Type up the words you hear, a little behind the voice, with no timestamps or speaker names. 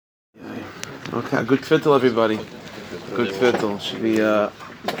Okay, good kfittel, everybody. Good kfittel. Should be a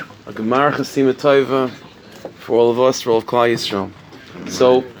Gemara Chasima Tova for all of us, for all of Klal Yisrael.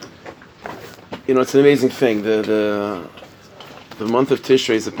 So, it's an amazing thing. The month of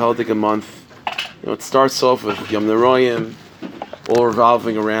Tishrei is a Peldiga month. It starts off with Yom Neroyim, all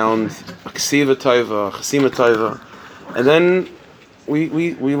revolving around Ksiva Tova, Chasima Tova, and then we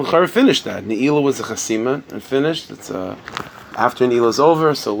finished that. Ne'ilah was a Chasima and finished. It's after Ne'ilah is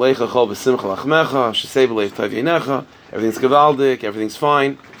over, so Leicha Chol B'Simcha Lachmecha, Shesei B'Leiv Tov Yinecha, everything's Gevaldik, everything's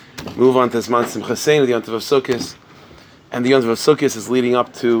fine. Move on to Zman Simchas Sein, the Yom Tov of Sukkos, and the Yom Tov of Sukkos is leading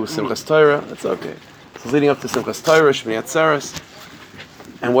up to Simchas Torah. That's okay. So it's leading up to Simchas Torah, Shmini Atzeres,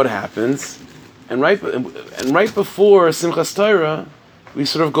 and what happens? And right before Simchas Torah, we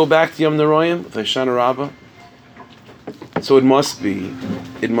sort of go back to Yom Neroyim, the Hoshana Rabbah. So it must be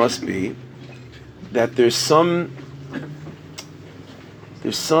that there's some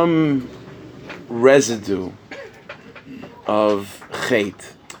residue of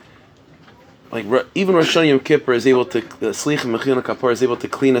chait. Like even Rosh Hashanah Yom Kippur is able to, the Slicha Mechila Kapar is able to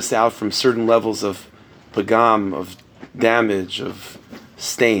clean us out from certain levels of pagam, of damage, of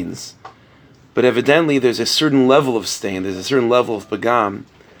stains. But evidently there's a certain level of stain, there's a certain level of pagam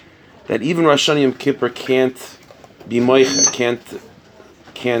that even Rosh Hashanah Yom Kippur can't be moicha,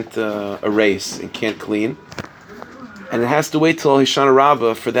 can't erase and can't clean. And it has to wait till Hoshana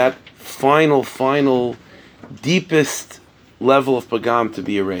Rabbah for that final, deepest level of pagam to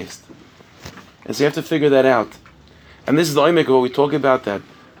be erased. And so you have to figure that out. And this is the oimek of what we talk about, that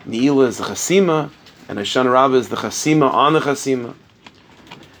Ne'ilah is the chasima, and Hoshana Rabbah is the chasima on the chasima.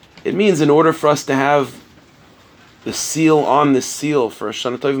 It means in order for us to have the seal on the seal for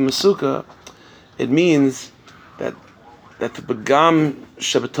Hoshana Tova Masuka, it means that the pagam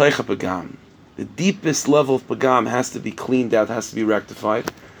shabbataycha pagam, the deepest level of pagam has to be cleaned out, has to be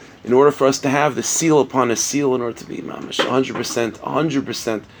rectified, in order for us to have the seal upon a seal, in order to be mamash 100%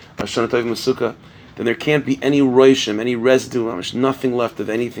 Hoshana Tova Masuka, then there can't be any roishim, any residue, mamash, nothing left of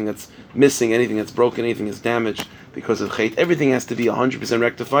anything that's missing, anything that's broken, anything that's damaged because of chait. Everything has to be 100%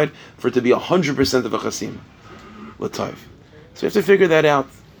 rectified for it to be 100% of a chasim. L'tov. So we have to figure that out.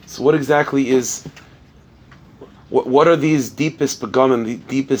 So what exactly is, what are these deepest pagam, the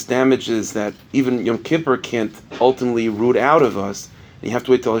deepest damages that even Yom Kippur can't ultimately root out of us? And you have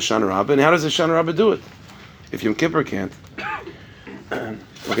to wait till Hoshana Rabbah. And how does Hoshana Rabbah do it if Yom Kippur can't?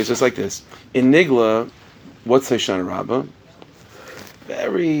 Okay, so it's like this. In Nigla, what's Hoshana Rabbah?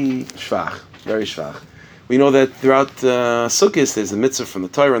 Very shvach. We know that throughout Sukkot there's a mitzvah from the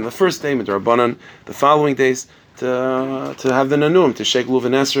Torah on the first day, midrabanan, the following days to have the nanum, to shake luv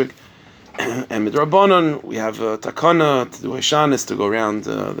and esrog, and midrabanan we have takana to do Hashanis, to go around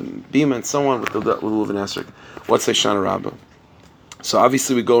the bima and so on with luv and esrog. What's Hoshana Rabbah? So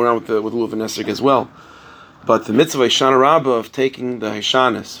obviously we go around with luv and esrog as well, but the mitzvah Hoshana Rabbah of taking the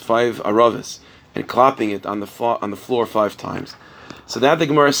Hashanis, 5 aravis, and clapping it on the floor 5 times. So that the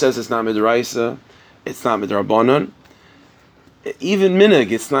Gemara says it's not midraisa. It's not midrabanan. Even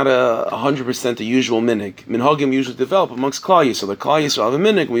minig, it's not 100% a usual minig. Minhagim usually develop amongst Klal Yisrael. So the Klal Yisrael have a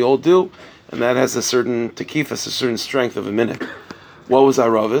minig, we all do, and that has a certain tekifas, a certain strength of a minig. What was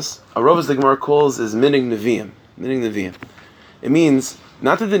aravis? Aravis, the Gemara calls, is minig neviim. Minig neviim. It means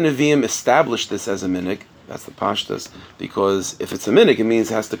not that the neviim established this as a minig. That's the pashtas, because if it's a minig, it means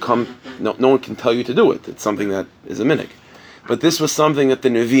it has to come. No one can tell you to do it. It's something that is a minig. But this was something that the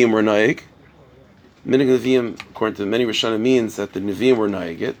neviim were naik. Minig Nevi'im, according to many Rishonim, means that the Nevi'im were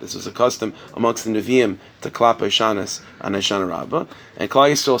naigit. This was a custom amongst the Nevi'im to klap Hashanis on Hoshana Rabbah. And Klal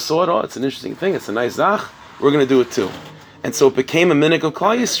Yisrael saw it, it's an interesting thing, it's a nice zach, we're going to do it too. And so it became a minig of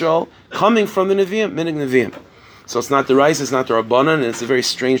Klal Yisrael coming from the Nevi'im, minig Nevi'im. So it's not the rice, it's not the Rabbanan, and it's a very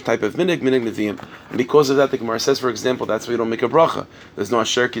strange type of minig Nevi'im. And because of that, the Gemara says, for example, that's why you don't make a bracha. There's no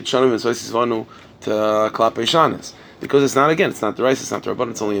Asher Kitshanim and Zoisizvanu to klap Hashanis. Because it's not the rice, it's not the Rabbanan,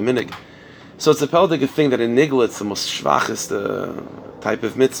 it's only a minig. So it's a peldig thing that in Nigla it's the most shvachest type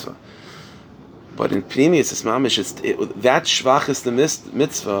of mitzvah. But in Pnimius, it's mamish, that shvachest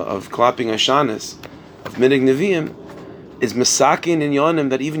mitzvah of clapping Hashanis, of minig neviim, is misakin in yonim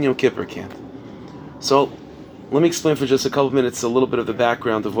that even Yom Kippur can't. So let me explain for just a couple of minutes a little bit of the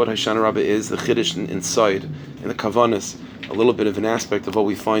background of what Hoshana Rabbah is, the chiddush inside, and the kavanas, a little bit of an aspect of what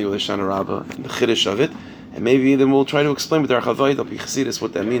we find with Hoshana Rabbah, and the chiddush of it. And maybe then we'll try to explain with our Chavayit, Al Pi Chassidus,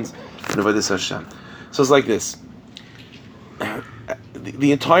 what that means in Avodas Hashem. So it's like this.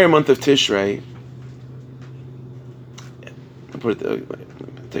 The entire month of Tishrei,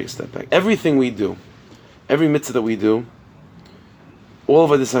 take a step back. Everything we do, every mitzvah that we do, all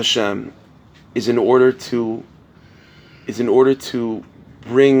of Avodas Hashem is in order to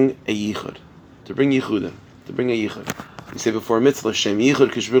bring a yichud. to bring yichudim, to bring a yichud. You say before mitzvah, Shem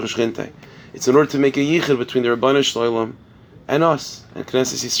yichud kishbuch shchintei. It's in order to make a yichud between the Rabbanu Shloim and us, and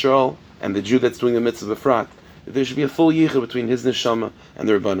Knesset Yisrael, and the Jew that's doing the mitzvah b'frat. There should be a full yichud between his neshama and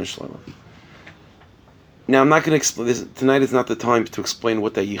the Rabbanu Shloim. Now, I'm not going to explain this. Tonight is not the time to explain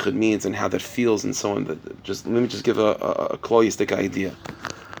what that yichud means and how that feels and so on. Let me just give a kloyistic idea.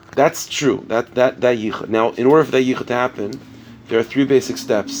 That's true. That yichud. Now, in order for that yichud to happen, there are 3 basic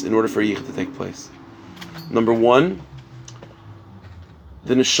steps in order for a yichud to take place. Number 1,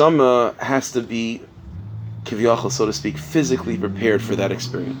 the neshama has to be, kiviyachal, so to speak, physically prepared for that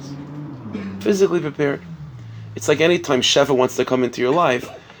experience. Physically prepared. It's like any time Shefa wants to come into your life,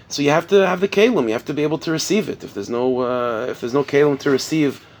 so you have to have the kelim. You have to be able to receive it. If there's no kelim to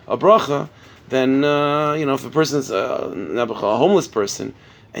receive a bracha, then if a person's a homeless person,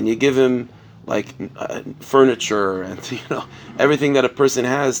 and you give him like furniture and everything that a person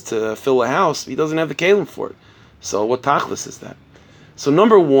has to fill a house, he doesn't have the kelim for it. So what tachlis is that? So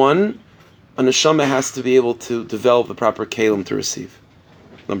number 1, a neshama has to be able to develop the proper kelim to receive.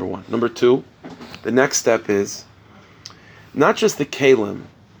 Number 1. Number 2, the next step is not just the kelim,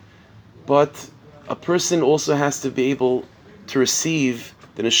 but a person also has to be able to receive.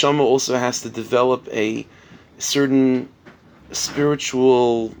 The neshama also has to develop a certain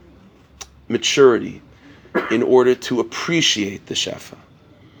spiritual maturity in order to appreciate the shefa.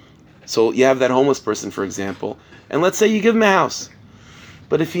 So you have that homeless person, for example, and let's say you give him a house.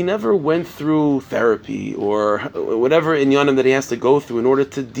 But if he never went through therapy or whatever inyanim that he has to go through in order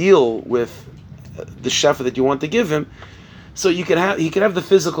to deal with the shefa that you want to give him, so he could have the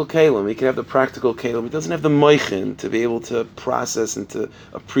physical kelim, he could have the practical kelim. He doesn't have the moichin to be able to process and to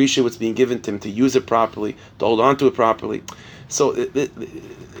appreciate what's being given to him, to use it properly, to hold on to it properly. So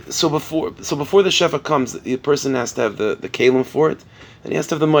before the shefa comes, the person has to have the kelim for it, and he has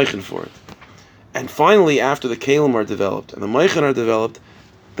to have the moichin for it. And finally, after the kelim are developed and the moichin are developed,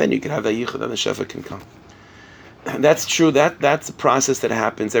 then you can have that yichud and the shefa can come. And that's true. That's a process that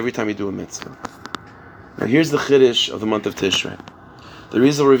happens every time you do a mitzvah. Now here's the chiddush of the month of Tishrei. The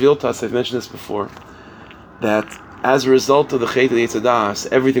Rizal revealed to us, I've mentioned this before, that as a result of the chet of the Yetzer Das,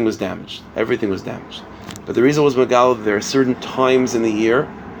 everything was damaged. Everything was damaged. But the Rizal was megal that there are certain times in the year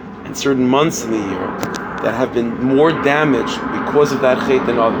and certain months in the year that have been more damaged because of that chet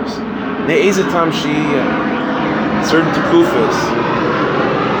than others. Ne'ezetam certain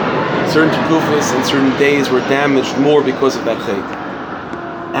tekufas and certain days were damaged more because of that chet.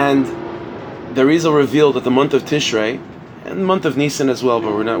 And the Rizal revealed that the month of Tishrei, and the month of Nisan as well,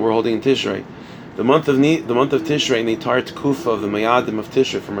 but we're holding in Tishrei. The month of Tishrei and the entire tekufa of the Mayadim of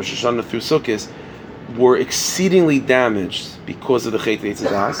Tishrei from Rosh Hashanah through Sukkot were exceedingly damaged because of the Chet Yetzer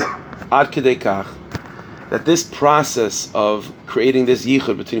Das. Ad kedei kach, that this process of creating this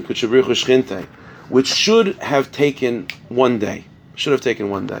yichud between Kodesh Baruch Hu Shchintei, which should have taken one day,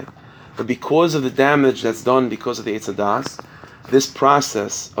 but because of the damage that's done because of the Yetzer Das, this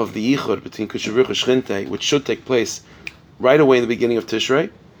process of the yichud between Kodesh Baruch Hu Shchintei, which should take place right away in the beginning of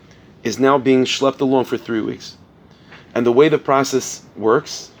Tishrei, is now being schlepped along for 3 weeks. And the way the process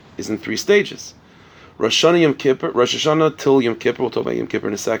works is in 3 stages. Rosh Hashanah till Yom Kippur, we'll talk about Yom Kippur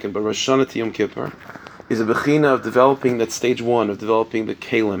in a second, but Rosh Hashanah to Yom Kippur is a bechina of developing that stage 1, of developing the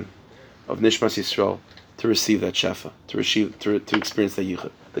kelim of Nishmas Yisrael to receive that shefa, to experience that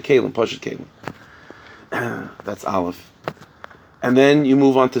yichud. The kelim, Pashut kelim. That's Aleph. And then you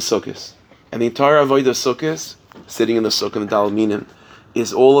move on to Sukkot. And the entire avodah of Sukkot, sitting in the Sukkah and the Daled Minim,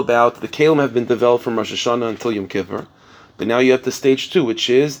 is all about, the kelim have been developed from Rosh Hashanah until Yom Kippur, but now you have the stage 2, which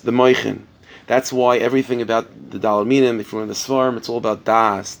is the moichin. That's why everything about the Daled Minim, if you learn the Svarim, it's all about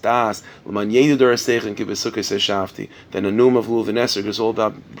das. L'man yedu d'oraseichem ki b'sukkos hashafti. Then a num of Lulav and Esrog is all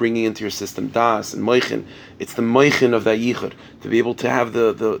about bringing into your system das and moichin. It's the moichin of that yichud, to be able to have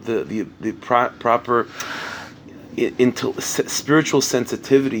the proper spiritual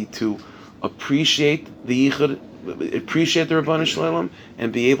sensitivity to appreciate the yichud, appreciate the Rabbanu Shalom,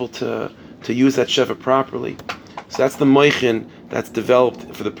 and be able to use that shefa properly. So that's the moichin that's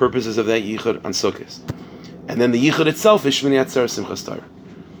developed for the purposes of that yichud on Sukkot. And then the yichud itself is Shmini Atzeres Simchas Torah.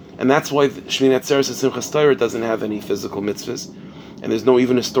 And that's why Shmini Atzeres and Simchas Torah doesn't have any physical mitzvahs. And there's no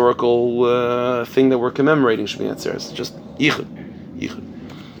even historical thing that we're commemorating Shmini Atzeres. It's just yichud.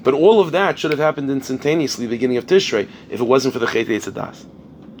 But all of that should have happened instantaneously beginning of Tishrei if it wasn't for the Chet Yetzer Das.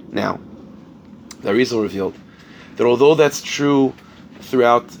 Now, the Rizal revealed that although that's true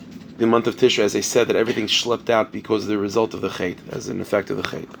throughout the month of Tishrei, as I said, that everything schlepped out because of the result of the Chet, as an effect of the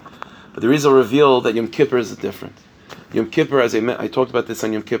Chet. But the Rizal revealed that Yom Kippur is different. Yom Kippur, as I talked about this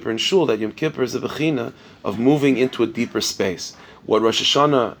on Yom Kippur in Shul, that Yom Kippur is a bechina of moving into a deeper space. What Rosh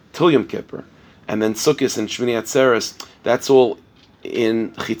Hashanah till Yom Kippur and then Sukkot and Shmini Atzeres, that's all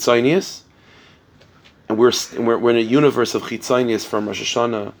in Chitzonius, and we're in a universe of Chitzonius from Rosh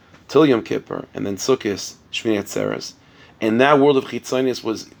Hashanah till Yom Kippur, and then Sukkot, Shmini Atzeres. And that world of Chitzonius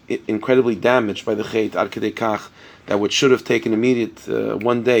was incredibly damaged by the Chet, Ad Kedei Kach, that what should have taken immediate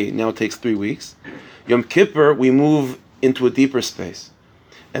 1 day, now takes 3 weeks. Yom Kippur, we move into a deeper space.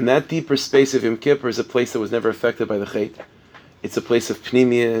 And that deeper space of Yom Kippur is a place that was never affected by the Chet. It's a place of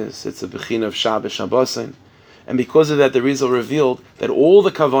Pnimius, it's a Bechina of Shabbos, Shabbosin. And because of that, the Rizal revealed that all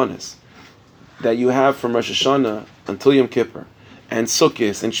the Kavanas that you have from Rosh Hashanah until Yom Kippur, and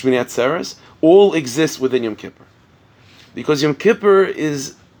Sukkot and Shmini Atzeres, all exist within Yom Kippur. Because Yom Kippur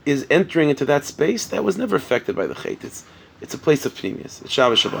is entering into that space that was never affected by the Chet. It's a place of Pnimius. It's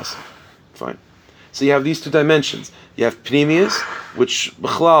Shabbos, Shabbosin. Fine. So you have these two dimensions. You have Pnimius, which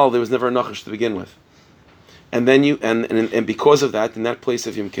B'chlal, there was never a Nachash to begin with. And then and because of that, in that place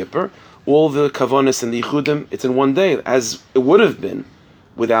of Yom Kippur, all the Kavanas and the Yichudim, it's in 1 day, as it would have been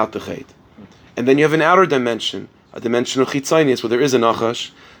without the Chet. And then you have an outer dimension, a dimension of Chitzonius, where there is a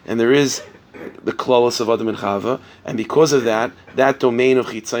Nachash, and there is the Klalos of Adam and Chava, and because of that, that domain of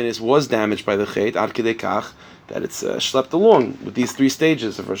Chitzonius was damaged by the Chet, Ad Kedei Kach, that it's schlepped along with these 3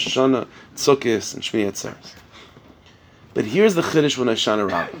 stages of Rosh Hashanah, Sukkot, and Shmini Atzeres. But here's the Chiddush with Hoshana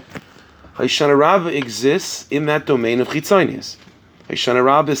Rabbah. Hoshana Rabbah exists in that domain of Chitzonius. Hoshana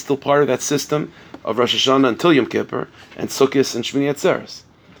Rabbah is still part of that system of Rosh Hashanah until Yom Kippur, and Sukkot and Shmini Atzeres.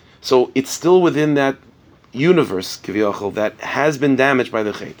 So it's still within that universe, Kiviyachol, that has been damaged by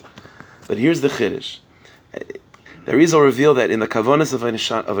the Chet. But here's the Chiddush. The Rizal revealed that in the Kavanas of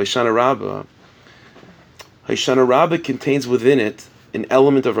Hoshana Rabbah, Hoshana Rabbah contains within it an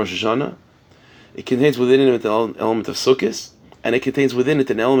element of Rosh Hashanah, it contains within it an element of Sukkot, and it contains within it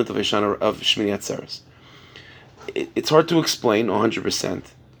an element of Shmini Atzeres. It's hard to explain 100%.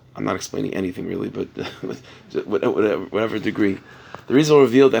 I'm not explaining anything really, but whatever degree. The Rizal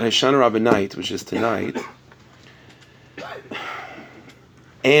revealed that Hoshana Rabbah night, which is tonight,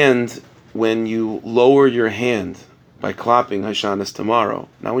 and when you lower your hand by clapping Hashanah's tomorrow,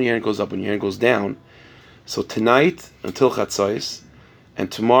 not when your hand goes up, when your hand goes down. So tonight until Chatzos, and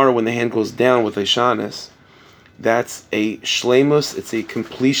tomorrow when the hand goes down with Hashanah's, that's a shleimus, it's a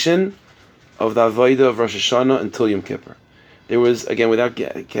completion of the Avodah of Rosh Hashanah until Yom Kippur. There was, again, without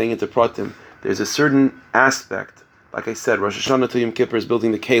getting into pratim, there's a certain aspect, like I said, Rosh Hashanah until Yom Kippur is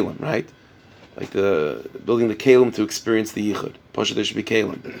building the Kalim, right? Like building the Kalim to experience the Yichud. Pasha, there should be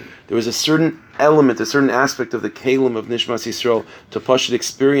Kalim. There was a certain element, a certain aspect of the Kalim of Nishmas Yisrael to Pasha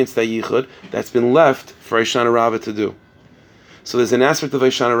experience that Yichud that's been left for Hoshana Rabbah to do. So there's an aspect of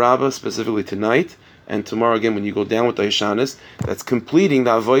Hoshana Rabbah, specifically tonight, and tomorrow again when you go down with the Hashanas, that's completing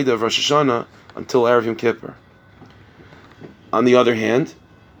the Avodah of Rosh Hashanah until Erev Yom Kippur. On the other hand,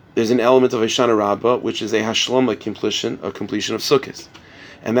 there's an element of Hoshana Rabbah, which is a Hashlama completion of Sukkot.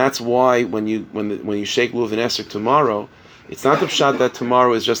 And that's why when you shake Luv and Esrog tomorrow, it's not the pshat that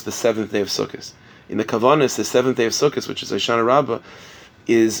tomorrow is just the 7th day of Sukkot. In the Kavanis, the 7th day of Sukkot, which is Hoshana Rabbah,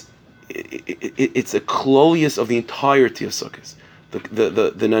 it's a klolius of the entirety of Sukkot.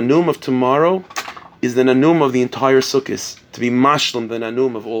 The nanum of tomorrow is the nanum of the entire Sukkot, to be mashlam, the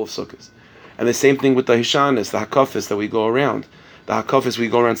nanum of all of Sukkot. And the same thing with the Hishanis, the Hakafis that we go around. The Hakafis we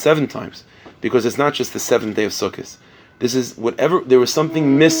go around 7 times, because it's not just the 7th day of Sukkot. This is whatever, there was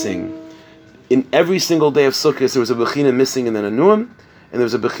something missing. In every single day of Sukkot, there was a Bechina missing in the Nanuim, and there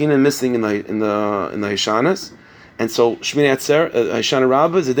was a Bechina missing in the Hishanas. And so Shmini Atzeres, Hoshana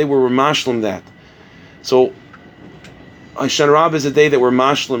Rabbah is a day where we're mashlim that. So Hoshana Rabbah is a day that we're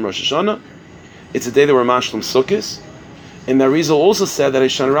mashlim Rosh Hashanah. It's a day that we're mashlim Sukkot. And the Rizal also said that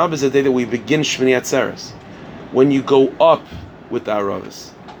Hoshana Rabbah is a day that we begin Shmini Atzeres. When you go up with the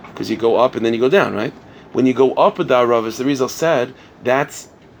Aravas, because you go up and then you go down, right? When you go up with the Aravas, the Rizal said that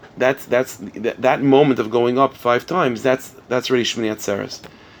moment of going up 5 times. That's already Shmini Atzeres.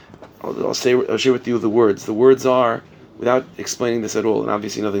 I'll share with you the words. The words are, without explaining this at all, and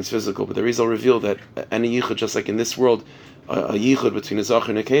obviously nothing's physical, but the Rizal revealed that any yichud, just like in this world, a yichud between a zachar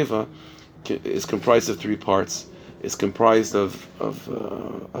and a keva is comprised of 3 parts. It's comprised of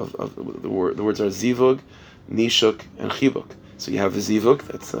the words are zivug, nishuk, and chibuk. So you have a zivug,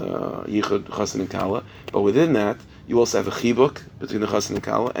 that's yichud, chassan, and kala, but within that you also have a chibuk between the chassan and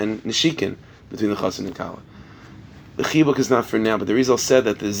kala, and nishikin between the chassan and kala. The chibuk is not for now, but the Rizal said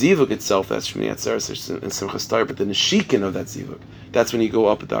that the zivug itself, that's Shmini Atzeres and Simchas Torah, but the nishikin of that zivug, that's when you go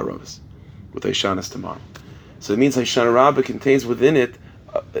up with the Aravos, with Hashanas tomorrow. So it means Hoshana Rabbah contains within it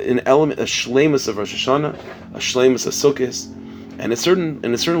an element, a shleimus of Rosh Hashanah, a shleimus of Sukkot, and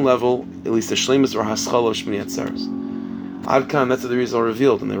in a certain level, at least a shleimus or haschal of Shmini Atzeres. Adkan, that's what the Rizal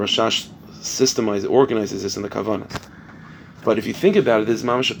revealed in the Rashash organizes this in the Kavanas. But if you think about it, this is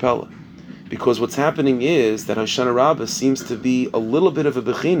Mamash Apella. Because what's happening is that Hoshana Rabbah seems to be a little bit of a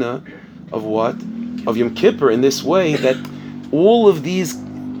bechina of what? Of Yom Kippur, in this way that all of these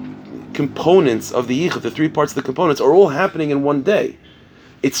components of the Yichud, the three parts of the components, are all happening in one day.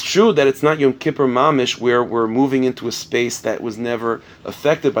 It's true that it's not Yom Kippur Mamish, where we're moving into a space that was never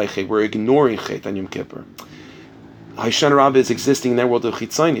affected by Chet. We're ignoring Chet on Yom Kippur. Hoshana Rabbah is existing in that world of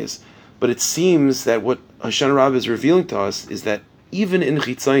Chitzonius. But it seems that what Hoshana Rabbah is revealing to us is that even in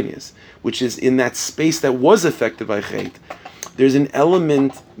Chitzonius, which is in that space that was affected by Chet, there's an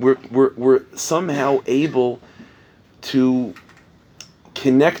element where we're somehow able to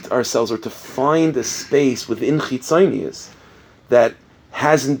connect ourselves or to find a space within Chitzonius that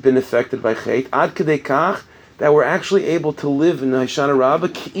hasn't been affected by Chet, ad kadei kach, that we're actually able to live in Hoshana Rabbah,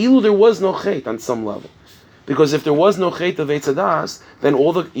 ki'ilu there was no Chet on some level. Because if there was no Chet of Eitz Hadas, then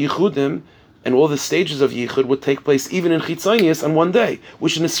all the Yichudim and all the stages of Yichud would take place even in Chitzonius on one day,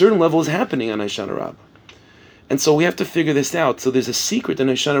 which in a certain level is happening on Hoshana Rabbah. And so we have to figure this out. So there's a secret in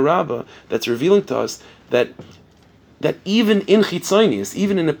Hoshana Rabbah that's revealing to us that even in Chitzonius,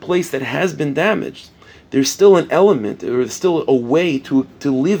 even in a place that has been damaged, there's still an element, or there's still a way to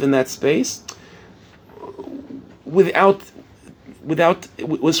live in that space without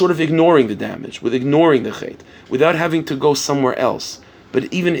sort of ignoring the damage, with ignoring the Chet, without having to go somewhere else, but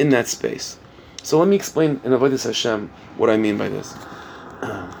even in that space. So let me explain in Avodas Hashem what I mean by this.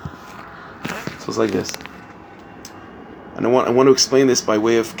 So it's like this. And I want to explain this by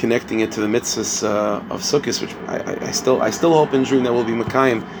way of connecting it to the mitzvahs of Sukkot, which I still hope and dream that will be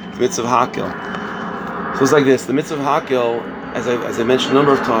Makayim, the mitzvah of Hakel. So it's like this: the mitzvah of Hakel, as I mentioned a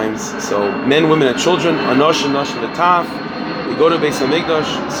number of times. So men, women, and children, Anosh and the Taf. We go to Beis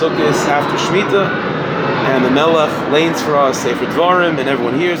Hamikdash, Sukkot after Shemitah, and the Melech lanes for us, Sefer Dvarim, and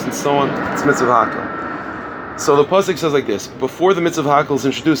everyone hears, and so on. It's mitzvah of Hakel. So the pasuk says like this: before the mitzvah of Hakel is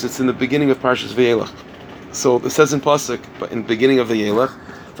introduced, it's in the beginning of Parshas Vayelech. So it says in pasuk, but in the beginning of the Vayelech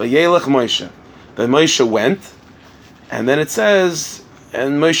Moshe. Then Moshe went, and then it says,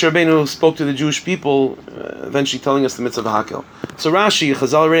 and Moshe Rabbeinu spoke to the Jewish people, eventually telling us the mitzvah of Hakel. So Rashi,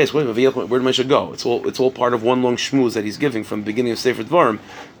 Chazal already asks, where did Moshe go? It's all part of one long shmuz that he's giving from the beginning of Sefer Dvarim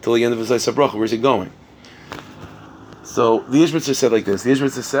till the end of his Zayis HaBracha. Where's he going? So the Ishbitzer said like this. The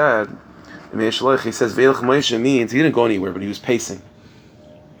Ishbitzer said, in Me'er Shalach, he says, Vayelech Moshe means he didn't go anywhere, but he was pacing.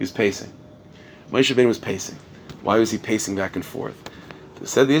 Moshe Rabbeinu was pacing. Why was he pacing back and forth?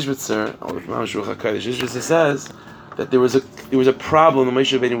 Said the Ishbitzer, the Ishbitzer says that there was a problem that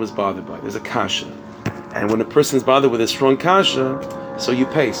Moshe Rabbeinu was bothered by. There's a kasha. And when a person is bothered with a strong kasha, so you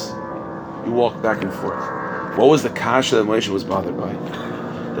pace. You walk back and forth. What was the kasha that Moshe was bothered by?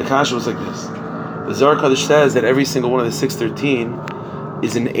 The kasha was like this. The Zohar Kadosh says that every single one of the 613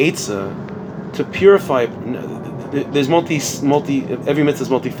 is an eitzah to purify. There's every mitzvah is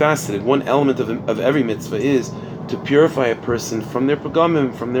multifaceted. One element of every mitzvah is to purify a person from their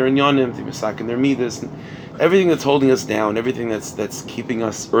pagamim, from their inyanim, to misak and their midas, and everything that's holding us down, everything that's keeping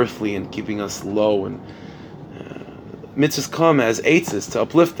us earthly and keeping us low. And mitzvahs come as eitzahs to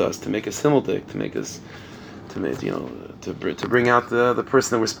uplift us, to make us himmeldik, to make us, to bring out the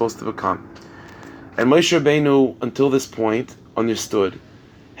person that we're supposed to become. And Moshe Rabbeinu, until this point, understood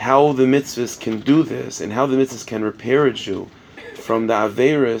how the mitzvahs can do this, and how the mitzvahs can repair a Jew from the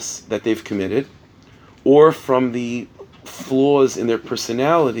averis that they've committed, or from the flaws in their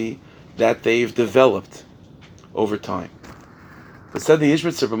personality that they've developed over time. But said the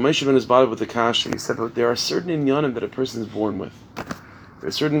Ishbitzer, but Moshe Rabbeinu is bothered with the kasha. He said, but there are certain inyanim that a person is born with. There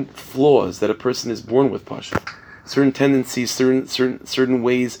are certain flaws that a person is born with, Pasha. Certain tendencies, certain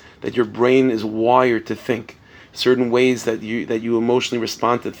ways that your brain is wired to think. Certain ways that you emotionally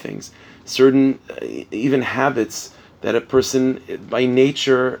respond to things, certain even habits that a person by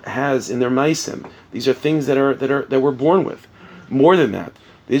nature has in their maisim. These are things that we're born with. More than that,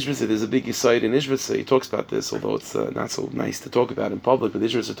 the Ishbitzer, there's a big aside in Ishbitzer. He talks about this, although it's not so nice to talk about in public. But the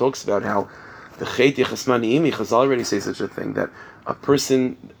Ishbitzer talks about how the Chet Yechasmani Imi Chazal already say such a thing, that a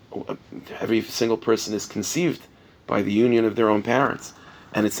person, every single person is conceived by the union of their own parents.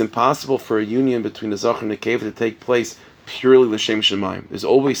 And it's impossible for a union between the Zachar and the Nekeva to take place purely l'shem Shemaim. There's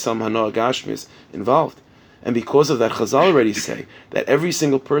always some Hana Gashmis involved. And because of that, Chazal already say that every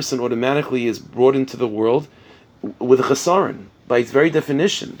single person automatically is brought into the world with a chasaron, by its very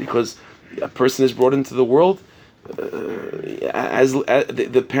definition, because a person is brought into the world as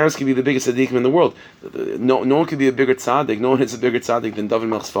the parents can be the biggest tzaddikim in the world. No one can be a bigger tzaddik. No one is a bigger tzaddik than David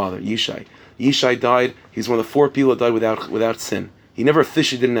Melch's father, Yishai. Yishai died. He's one of the 4 people that died without sin. He never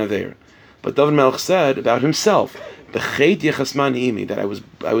officially did an Aveir. But David Melch said about himself that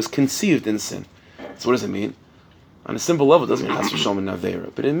I was conceived in sin. So what does it mean? On a simple level, it doesn't mean Chas v'Shalom and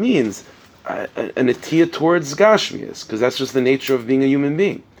Naveira, but it means an atiyah towards Gashmias, because that's just the nature of being a human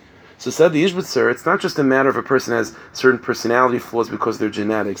being. So said the Ishbitzer, it's not just a matter of a person has certain personality flaws because of their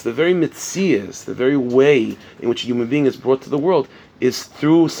genetics. The very mitzias, the very way in which a human being is brought to the world is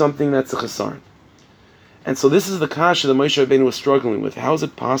through something that's a chasarn. And so this is the kasha that Moshe Rabbeinu was struggling with. How is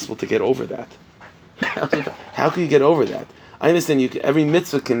it possible to get over that? How can you get over that? I understand every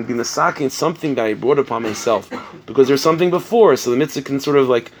mitzvah can be masaking something that I brought upon myself because there's something before, so the mitzvah can sort of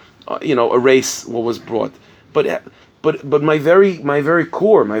like, erase what was brought. But my very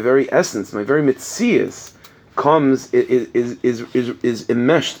core, my very essence, my very mitzias is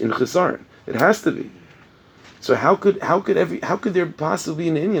enmeshed in chesaron. It has to be. So how could there possibly be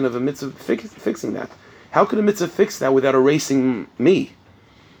an inyan of a mitzvah fixing that? How could a mitzvah fix that without erasing me?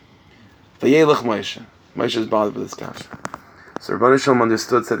 Vayelech Moshe. Moshe is bothered by this kasha. So Rabban Shalom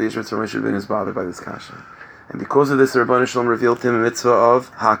understood that the Yishmael Moshe Rabbeinu is bothered by this kasha. And because of this, Rabban Shalom revealed to him a mitzvah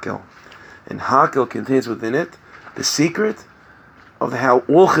of Hakel. And Hakel contains within it the secret of how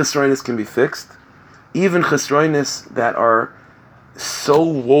all chesroinus can be fixed, even chesroinus that are so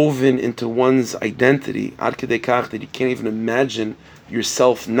woven into one's identity, ad kedei kach, that you can't even imagine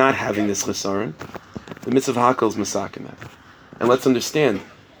yourself not having this chesaron. The mitzvah of Hakel is masakin that. And let's understand,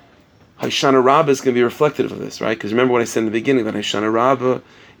 Hoshana Rabbah is going to be reflective of this, right? Because remember what I said in the beginning, that Hoshana Rabbah,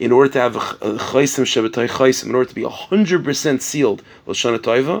 in order to have a chaysim shevetay chaysim, in order to be 100% sealed l'shana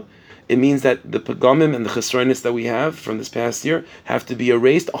toiva, it means that the pagamim and the chesroinus that we have from this past year have to be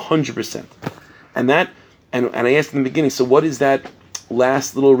erased 100%. And I asked in the beginning, so what is that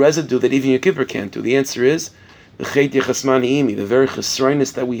last little residue that even Yom Kippur can't do? The answer is the chet yechasmani imi, the very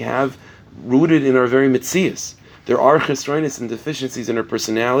chesroinus that we have rooted in our very mitzias. There are chesroinus and deficiencies in our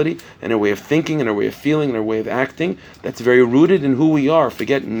personality and our way of thinking and our way of feeling and our way of acting that's very rooted in who we are.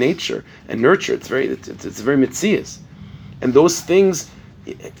 Forget nature and nurture. It's very mitzias. And those things,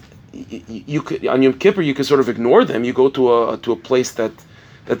 you could on Yom Kippur you could sort of ignore them. You go to a place that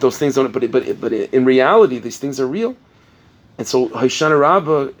those things don't. But in reality, these things are real. And so Hoshana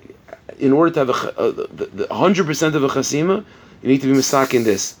Rabbah, in order to have the 100% of a chasima, you need to be misak in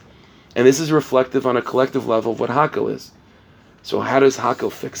this. And this is reflective on a collective level of what Hakel is. So how does Hakel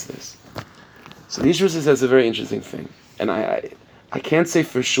fix this? So the Yishua says that's a very interesting thing. And I can't say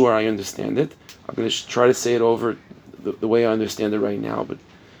for sure I understand it. I'm going to try to say it over the way I understand it right now. But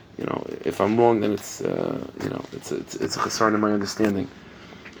if I'm wrong, then it's a chasarn in my understanding.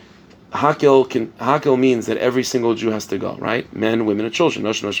 Hakel means that every single Jew has to go, right? Men, women, and children.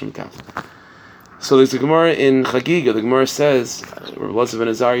 Noshim Kaf. So there's a Gemara in Chagiga. The Gemara says, or Elazar ben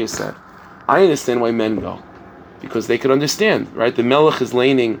Azariah said, I understand why men go, because they could understand, right? The Melech is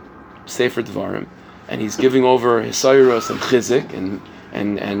laning Sefer Dvarim, and he's giving over Hisayros and Chizik and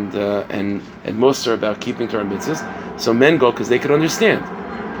Musar about keeping Torah mitzvahs. So men go because they could understand.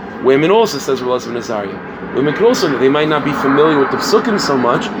 Women also, says Elazar ben Azariah. Women could also, they might not be familiar with the Psukim so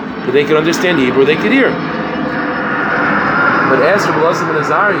much, but they could understand Hebrew, they could hear. But as for Elazar ben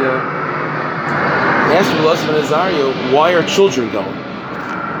Azariah, why are children going?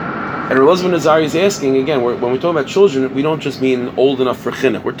 And Elazar ben Azariah is asking, again, when we talk about children, we don't just mean old enough for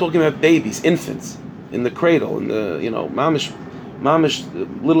chinuch. We're talking about babies, infants, in the cradle, in the, mamish,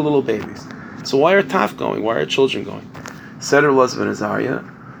 little babies. So why are taf going? Why are children going? Said Elazar ben Azariah,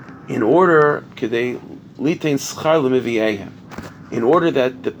 in order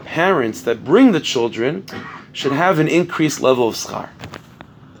that the parents that bring the children should have an increased level of schar.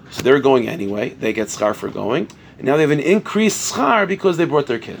 So they're going anyway, they get schar for going, and now they have an increased schar because they brought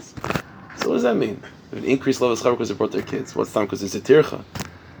their kids. So what does that mean? They have an increased level of schar because they brought their kids. What's time? Because it's a tircha.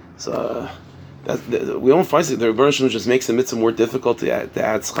 So we don't find it. The Rebbeinu Shalom just makes the mitzvah more difficult to add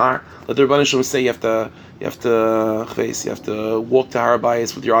schar. Let the Rebbeinu Shalom say you have to walk to Har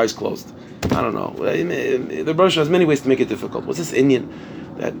Bayis with your eyes closed. I don't know. The Rebbeinu Shalom has many ways to make it difficult. What's this Indian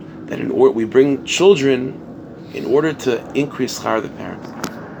that in order we bring children in order to increase schar of the parents?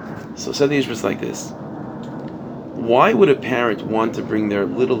 So said the Yishmas like this: why would a parent want to bring their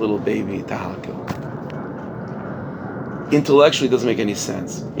little baby to Hakel? Intellectually, it doesn't make any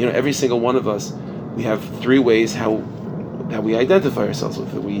sense. Every single one of us, we have three ways that we identify ourselves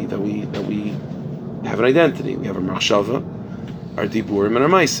with. That we have an identity. We have our machshava, our diburim, and our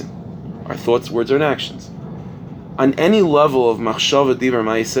ma'asim. Our thoughts, words, and actions. On any level of machshava, dibur,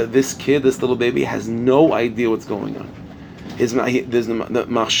 ma'aseh, this little baby, has no idea what's going on. The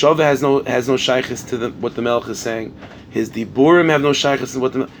machshava has no shaykhis to what the Melech is saying. His diburim have no shaykhis to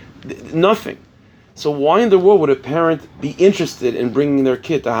what nothing. So why in the world would a parent be interested in bringing their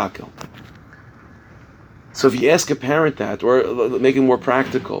kid to Hakel? So if you ask a parent that, or make it more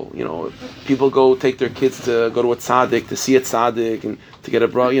practical, people go take their kids to go to a tzaddik, to see a tzaddik, and to get a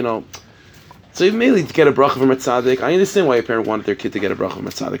bracha, So mainly to get a bracha from a tzaddik. I understand why a parent wanted their kid to get a bracha from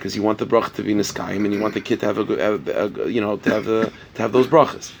a tzaddik, because you want the bracha to be niskayim, and you want the kid to have to have those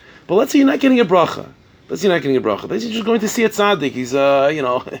brachas. But let's say you're not getting a bracha. Let's say you're just going to see a tzaddik. He's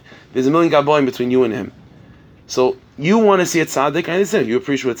there's a million gaboim between you and him. So you want to see a tzaddik. I understand you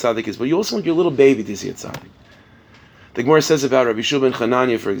appreciate what tzaddik is, but you also want your little baby to see a tzaddik. The Gemara says about Rabbi Shua ben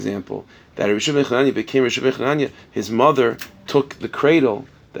Chananya, for example, that Rabbi Shua ben Chananya became Rabbi Shua ben Chananya. His mother took the cradle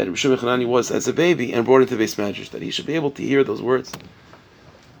that Rabbi Shua ben Chananya was as a baby and brought it to Beis Medrash, that he should be able to hear those words.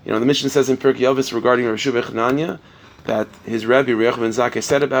 The Mishnah says in Pirkei Avos regarding Rabbi Shua ben Chananya that his Rabbi Reuel ben Zakkai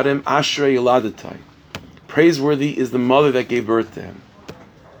said about him, Ashrei Yoladatai. Praiseworthy is the mother that gave birth to him.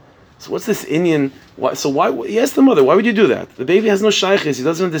 So what's this Indian? Why? He asked the mother, why would you do that? The baby has no shaykhis. He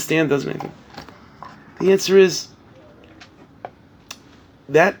doesn't understand, doesn't anything. The answer is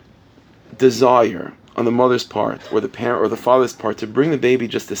that desire on the mother's part, or the parent, or the father's part, to bring the baby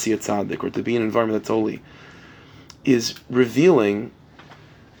just to see a tzaddik, or to be in an environment that's holy, is revealing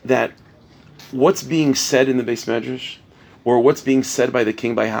that what's being said in the Beis Medrash, or what's being said by the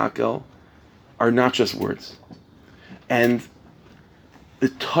king by Hakel, are not just words. And the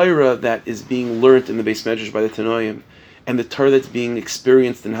Torah that is being learnt in the Beis Medrash by the Tanoim, and the Torah that's being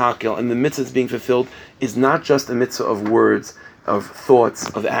experienced in Hakel, and the mitzvah that's being fulfilled, is not just a mitzvah of words, of thoughts,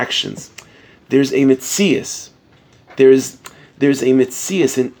 of actions. There's a mitzias. There's a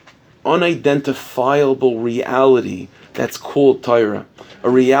mitzias, an unidentifiable reality that's called Torah, a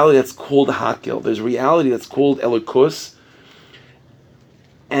reality that's called Hakel. There's a reality that's called Elokus,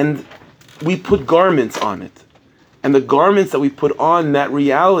 and we put garments on it. And the garments that we put on that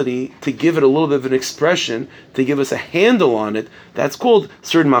reality to give it a little bit of an expression, to give us a handle on it, that's called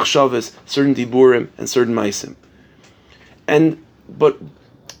certain machshavas, certain diburim, and certain maisim.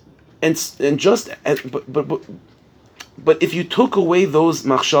 But if you took away those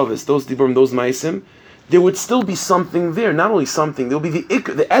machshavas, those diburim, those maisim, there would still be something there. Not only something, there will be the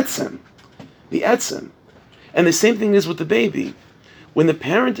etzem. And the same thing is with the baby. When the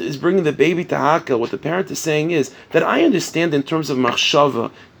parent is bringing the baby to Hakel, what the parent is saying is that I understand in terms of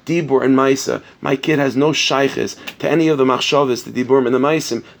machshava, dibur, and maisa, my kid has no shaykhis to any of the machshavas, the diburim, and the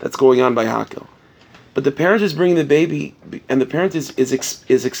maisim that's going on by Hakel. But the parent is bringing the baby, and the parent is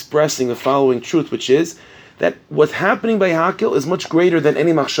expressing the following truth, which is that what's happening by Hakel is much greater than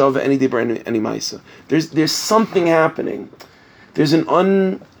any machshava, any dibur, any maisa. There's something happening. There's an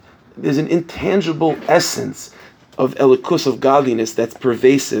intangible essence of elikus, of godliness, that's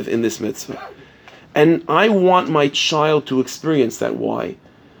pervasive in this mitzvah. And I want my child to experience that. Why?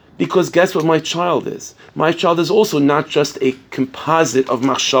 Because guess what my child is? My child is also not just a composite of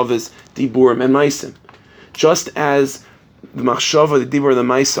machshavas, diburim, and maisim. Just as the machshava, the dibur, and the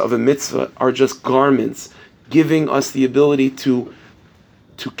maisa of a mitzvah are just garments, giving us the ability to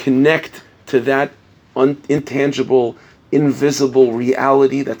connect to that intangible, invisible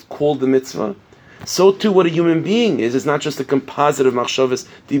reality that's called the mitzvah. So too, what a human being is not just a composite of machshavas,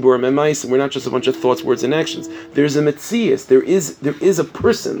 diburim, and maisim. We're not just a bunch of thoughts, words, and actions. There's a metzias. There is a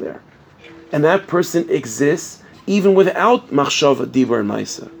person there, and that person exists even without machshava, dibur, and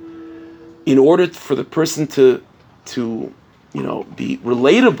maisa. In order for the person to be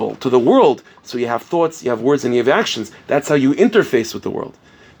relatable to the world, so you have thoughts, you have words, and you have actions. That's how you interface with the world.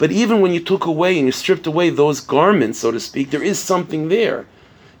 But even when you took away and you stripped away those garments, so to speak, there is something there.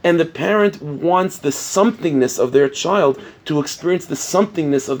 And the parent wants the somethingness of their child to experience the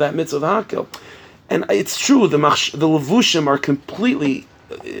somethingness of that mitzvah of Hakel. And it's true, the levushim are completely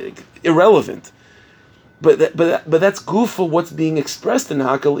irrelevant. But that's gufa. What's being expressed in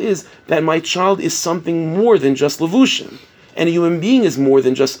Hakel is that my child is something more than just levushim. And a human being is more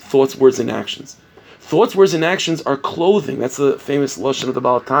than just thoughts, words, and actions. Thoughts, words, and actions are clothing. That's the famous lashon of the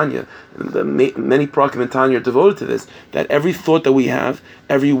Baal Tanya. Many prakim in Tanya are devoted to this, that every thought that we have,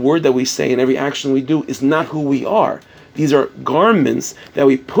 every word that we say, and every action we do is not who we are. These are garments that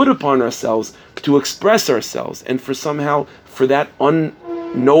we put upon ourselves to express ourselves, and for that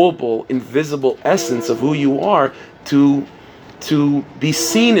unknowable, invisible essence of who you are to be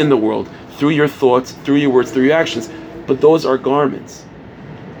seen in the world through your thoughts, through your words, through your actions. But those are garments.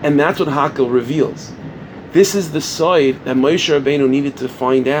 And that's what Hakel reveals. This is the side that Moshe Rabbeinu needed to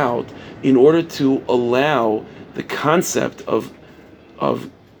find out in order to allow the concept of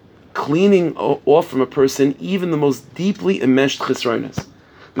cleaning off from a person even the most deeply enmeshed chesronos.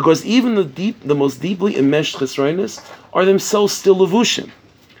 Because even the most deeply enmeshed chesronos are themselves still levushim.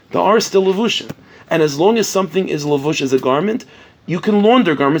 They are still levushim. And as long as something is levush as a garment, You can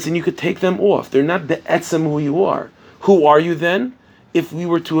launder garments and you could take them off. They're not the etzem who you are. Who are you then? If we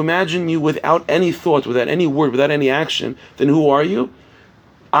were to imagine you without any thought, without any word, without any action, then who are you?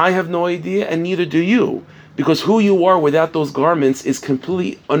 I have no idea, and neither do you. Because who you are without those garments is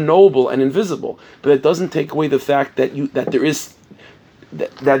completely unknowable and invisible. But it doesn't take away the fact that there is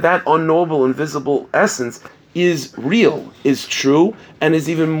that unknowable, invisible essence is real, is true, and is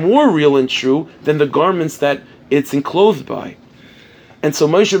even more real and true than the garments that it's enclosed by. And so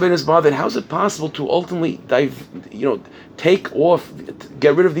Moshe Rabbeinu is bothered. How is it possible to ultimately take off,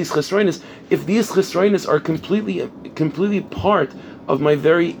 get rid of these chesroinus, if these chesroinus are completely part of my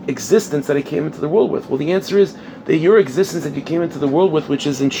very existence that I came into the world with? Well, the answer is that your existence that you came into the world with, which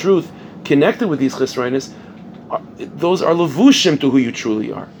is in truth connected with these chesroinus, those are levushim to who you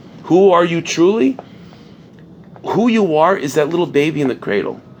truly are. Who are you truly? Who you are is that little baby in the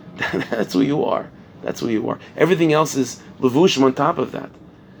cradle. That's who you are. That's who you are. Everything else is levushim on top of that.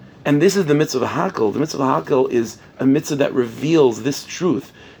 And this is the mitzvah hakel. The mitzvah hakel is a mitzvah that reveals this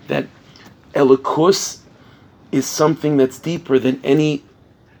truth, that elokus is something that's deeper than any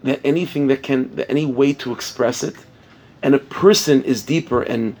way to express it, and a person is deeper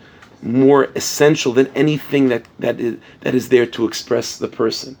and more essential than anything that is there to express the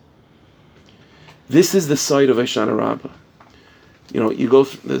person. This is the side of Hoshana Rabbah. You go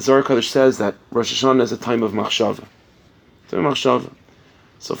through, the Zohar Kadosh says that Rosh Hashanah is a time of machshava.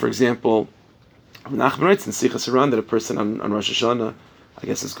 So, for example, Nachman writes in Sichas Haran that a person on Rosh Hashanah, I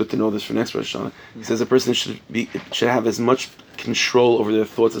guess it's good to know this for next Rosh Hashanah, he says a person should have as much control over their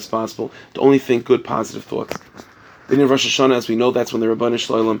thoughts as possible, to only think good, positive thoughts. Then in Rosh Hashanah, as we know, that's when the Rabbanah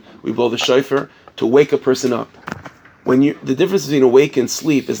Shloim, we blow the shofar to wake a person up. The difference between awake and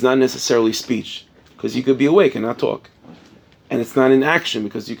sleep is not necessarily speech, because you could be awake and not talk. And it's not in action,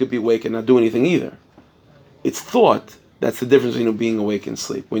 because you could be awake and not do anything either. It's thought. That's the difference between being awake and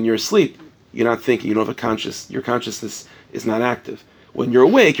sleep. When you're asleep, you're not thinking, you don't have your consciousness is not active. When you're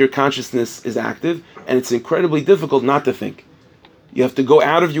awake, your consciousness is active, and it's incredibly difficult not to think. You have to go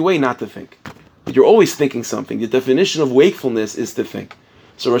out of your way not to think. But you're always thinking something. The definition of wakefulness is to think.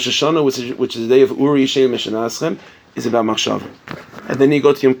 So Rosh Hashanah, which is the day of Uri Yishem Mishanaschem, is about machshava. And then you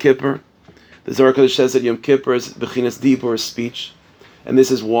go to Yom Kippur. The Zohar Kadosh says that Yom Kippur is Bechinas Dibur, speech. And this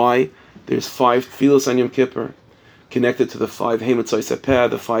is why there's 5 tefillos on Yom Kippur, connected to the 5 Heimatzos HaPeh,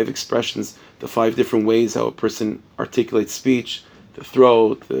 the 5 expressions, the 5 different ways how a person articulates speech, the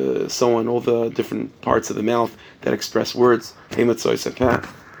throat, so on, all the different parts of the mouth that express words. Heimatzos HaPeh.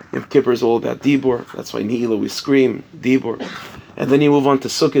 Yom Kippur is all about Dibur. That's why Ne'ilah we scream, Dibur. And then you move on to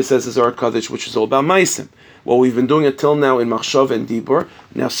Sukkot, says the Zohar Kadosh, which is all about Maisim. Well, we've been doing it till now in Machshav and Dibur.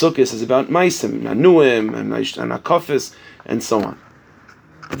 Now Sukkot is about Maisim, Nanuim, and Akafis, and so on.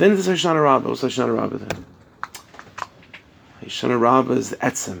 But then there's Hoshana Rabbah. What's Hoshana Rabbah then? Hoshana Rabbah is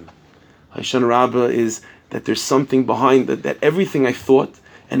Etzem. Hoshana Rabbah is that there's something behind that everything I thought,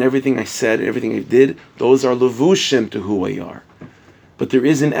 and everything I said, and everything I did, those are levushim to who I are. But there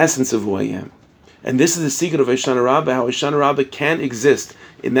is an essence of who I am. And this is the secret of Hoshana Rabbah, how Hoshana Rabbah can exist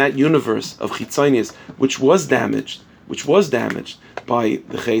in that universe of Chitzonius, which was damaged by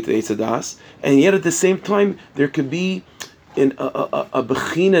the Chet Eitz Hadas, and yet at the same time there could be a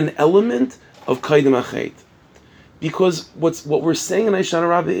Bechina, an element of Kaidem HaChet. Because what we're saying in Hoshana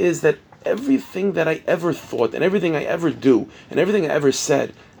Rabbah is that everything that I ever thought, and everything I ever do, and everything I ever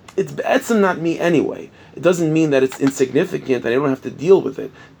said, it's be'etzem not me anyway. It doesn't mean that it's insignificant, that I don't have to deal with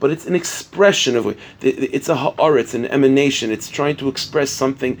it, but it's an expression of it. It's a ha'ar, it's an emanation. It's trying to express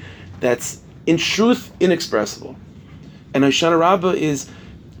something that's in truth inexpressible. And Hoshana Rabbah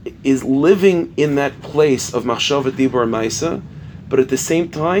is living in that place of machshava, dibur, maisa, but at the same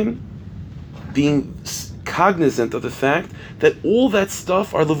time being cognizant of the fact that all that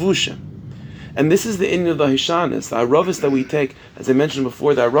stuff are levushim. And this is the inyan of the Hishanis. The Aravis that we take, as I mentioned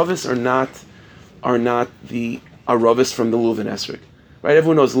before, the Aravis are not the Aravis from the Lulav Esrog. Right?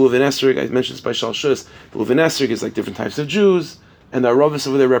 Everyone knows the Lulav Esrog. I mentioned this by Shal Shus. The Lulav Esrog is like different types of Jews, and the Aravis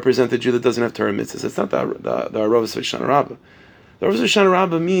over there represent the Jew that doesn't have Torah mitzvahs. It's not the Aravis of Hoshana Rabbah. The Aravis of Hoshana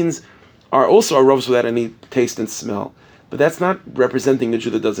Rabbah are also Aravis without any taste and smell. But that's not representing the Jew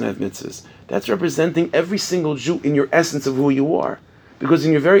that doesn't have mitzvahs. That's representing every single Jew in your essence of who you are. Because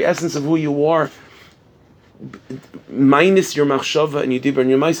in your very essence of who you are, minus your machshava and your dibur and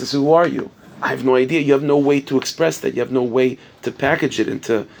your maisis, who are you? I have no idea. You have no way to express that. You have no way to package it and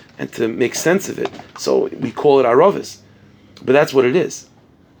to make sense of it. So we call it aravis. But that's what it is.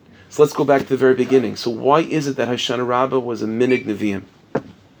 So let's go back to the very beginning. So why is it that Hoshana Rabbah was a minig neviim?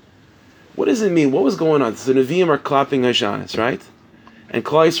 What does it mean? What was going on? So the neviim are clapping Hashanas, right? And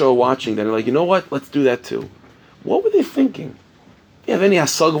Klal Yisrael are watching that. They're like, you know what? Let's do that too. What were they thinking? Do you have any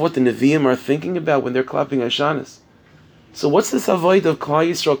hasag of what the Nevi'im are thinking about when they're clapping Hashanas? So what's this avoid of Klal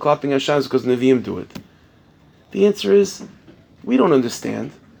Yisrael clapping Hashanas because Nevi'im do it? The answer is, we don't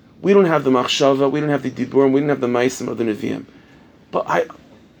understand. We don't have the machshava, we don't have the diburim, we don't have the maisim of the Nevi'im. But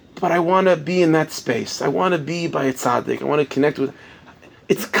I want to be in that space. I want to be by a tzaddik. I want to connect with...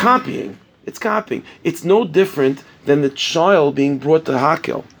 It's copying. It's copying. It's no different than the child being brought to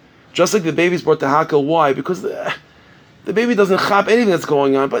Hakel. Just like the baby's brought to Hakel. Why? Because the baby doesn't chop anything that's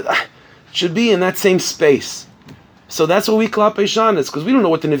going on, but should be in that same space. So that's what we klap Hashanas, because we don't know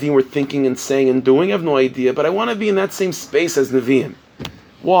what the Nevi'im were thinking and saying and doing. I have no idea, but I want to be in that same space as Nevi'im.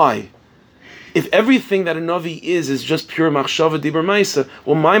 Why? If everything that a Navi is just pure machshava dibur maisa,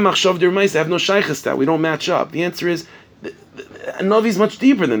 well, my machshava dibur maisa have no shaykhis that. We don't match up. The answer is, a Navi is much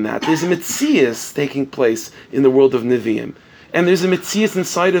deeper than that. There's a metzias taking place in the world of Nevi'im. And there's a metzias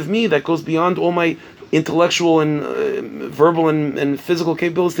inside of me that goes beyond all my intellectual and verbal and physical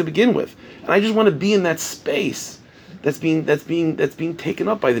capabilities to begin with. And I just want to be in that space that's being taken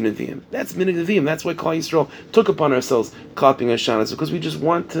up by the Nevi'im. That's Minig Nevi'im. That's why Klal Yisrael took upon ourselves clapping Hashanas, because we just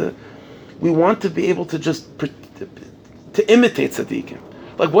want to be able to just to imitate tzaddikim.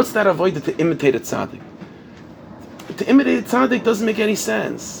 Like, what's that avoid to imitate a tzaddik? To imitate a tzaddik doesn't make any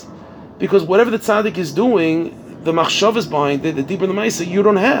sense, because whatever the tzaddik is doing, the machshavas behind it, the deeper the ma'isa, you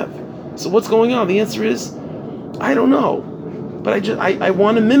don't have. So what's going on? The answer is, I don't know. But I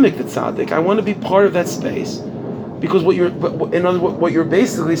want to mimic the tzaddik. I want to be part of that space, because what you're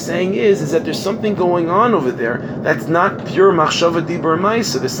basically saying is that there's something going on over there that's not pure machshava dibur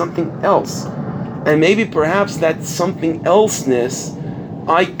ma'isa. There's something else, and maybe perhaps that something elseness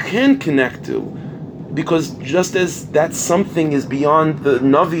I can connect to, because just as that something is beyond the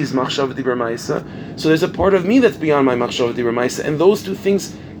Navi's machshava dibur ma'isa, so there's a part of me that's beyond my machshava dibur ma'isa, and those two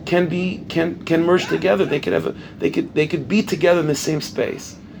things can merge together. They could be together in the same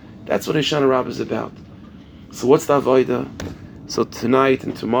space. That's what Hoshana Rabbah is about. So what's the avodah? So tonight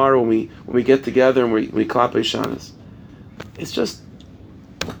and tomorrow when we get together and we clap Hashanas, it's just,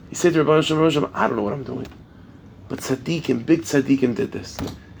 you say to Rabban Shem, I don't know what I'm doing, but tzaddikim, big tzaddikim did this,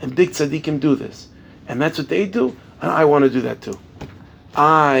 and big tzaddikim do this, and that's what they do, and I want to do that too.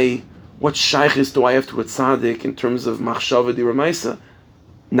 What shaykhis do I have to a tzaddik in terms of machshava dibur ma'isa?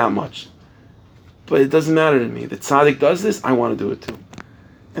 Not much. But it doesn't matter to me. The tzaddik does this, I want to do it too.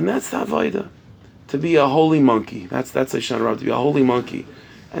 And that's the avodah. To be a holy monkey. That's Hoshana Rabbah, to be a holy monkey.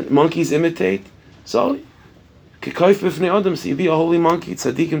 And monkeys imitate. So, k'kayf b'fnei adam, so you be a holy monkey,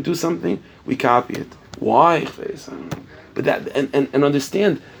 tzaddikim do something, we copy it. Why? But that, and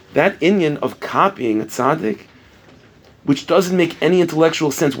understand, that inyan of copying a tzaddik, which doesn't make any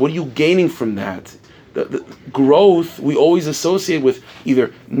intellectual sense, what are you gaining from that? The growth we always associate with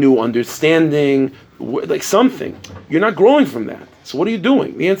either new understanding, like something. You're not growing from that. So what are you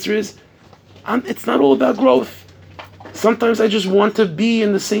doing? The answer is, it's not all about growth. Sometimes I just want to be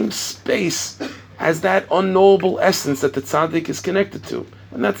in the same space as that unknowable essence that the tzaddik is connected to,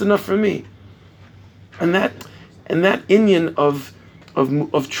 and that's enough for me. And that inyan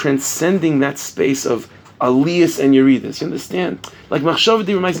of transcending that space of aliyas and yeridas. You understand? Like machshava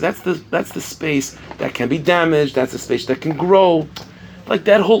dibur ma'isa, that's the space that can be damaged. That's the space that can grow. Like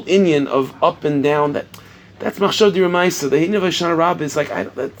that whole inyan of up and down. That's machshava dibur ma'isa. The inyan of Hoshana Rabbah is like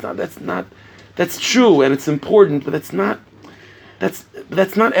that's true and it's important, but that's not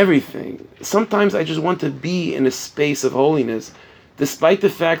everything. Sometimes I just want to be in a space of holiness, despite the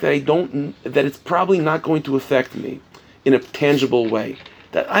fact that it's probably not going to affect me in a tangible way.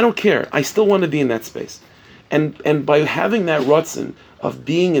 That I don't care. I still want to be in that space. And by having that rutzin of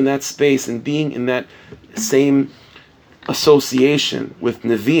being in that space and being in that same association with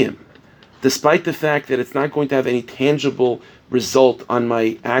Nevi'im, despite the fact that it's not going to have any tangible result on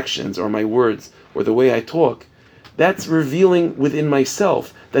my actions or my words or the way I talk, that's revealing within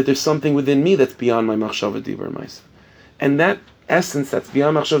myself that there's something within me that's beyond my machshava dibur ma'isa. And that essence that's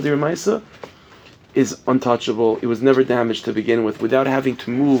beyond machshava dibur ma'isa is untouchable. It was never damaged to begin with, without having to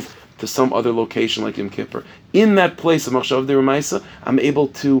move to some other location like Yom Kippur. In that place of machshava dibur ma'isa, I'm able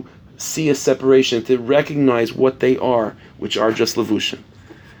to see a separation, to recognize what they are, which are just levushim.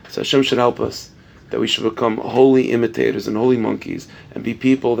 So Hashem should help us that we should become holy imitators and holy monkeys, and be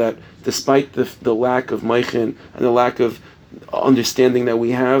people that, despite the lack of meichin and the lack of understanding that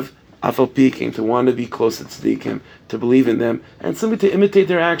we have, afal piking, to want to be close to tzaddikim, to believe in them, and simply to imitate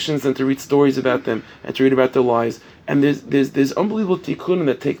their actions and to read stories about them and to read about their lives. And there's unbelievable tikkunim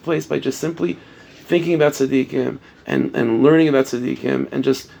that take place by just simply thinking about tzaddikim and learning about tzaddikim and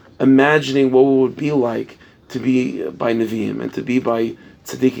just imagining what it would be like to be by Nevi'im and to be by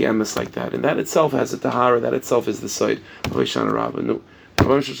tzaddik emes like that, and that itself has a tahara. That itself is the side of Hoshana Rabbah. No,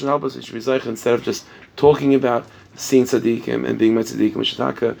 Rabbi should help us. We should be zeicha instead of just talking about seeing tzaddikim and being my tzaddikim. We should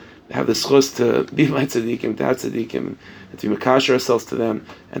have the schus to be my tzaddikim, to have tzaddikim, and to be makasher ourselves to them,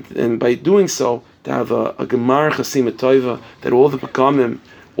 and by doing so, to have a gemar chasima toiva, that all the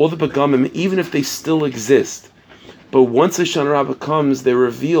pagamim, even if they still exist, but once Hoshana Rabbah comes, they're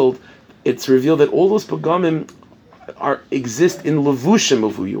revealed. It's revealed that all those pagamim exist in levushim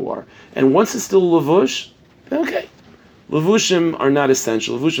of who you are, and once it's still levush, okay. Levushim are not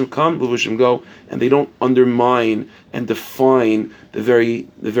essential. Levushim come, levushim go, and they don't undermine and define the very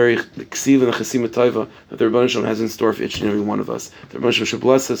ksiv and the chesima taiva that the Rebbeinu Shalom has in store for each and every one of us. The Rebbeinu Shalom should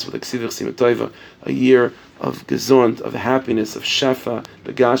bless us with the ksiv and chesima taiva, a year of gesund, of happiness, of shefa,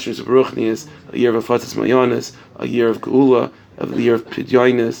 begashris, of ruchnias, a year of afatas mayanis, a year of geula, of the year of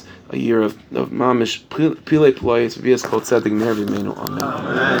pidyonis, a year of mamish pilei ployes, v'vias kol tzedek me'er v'meinu.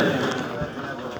 Amen.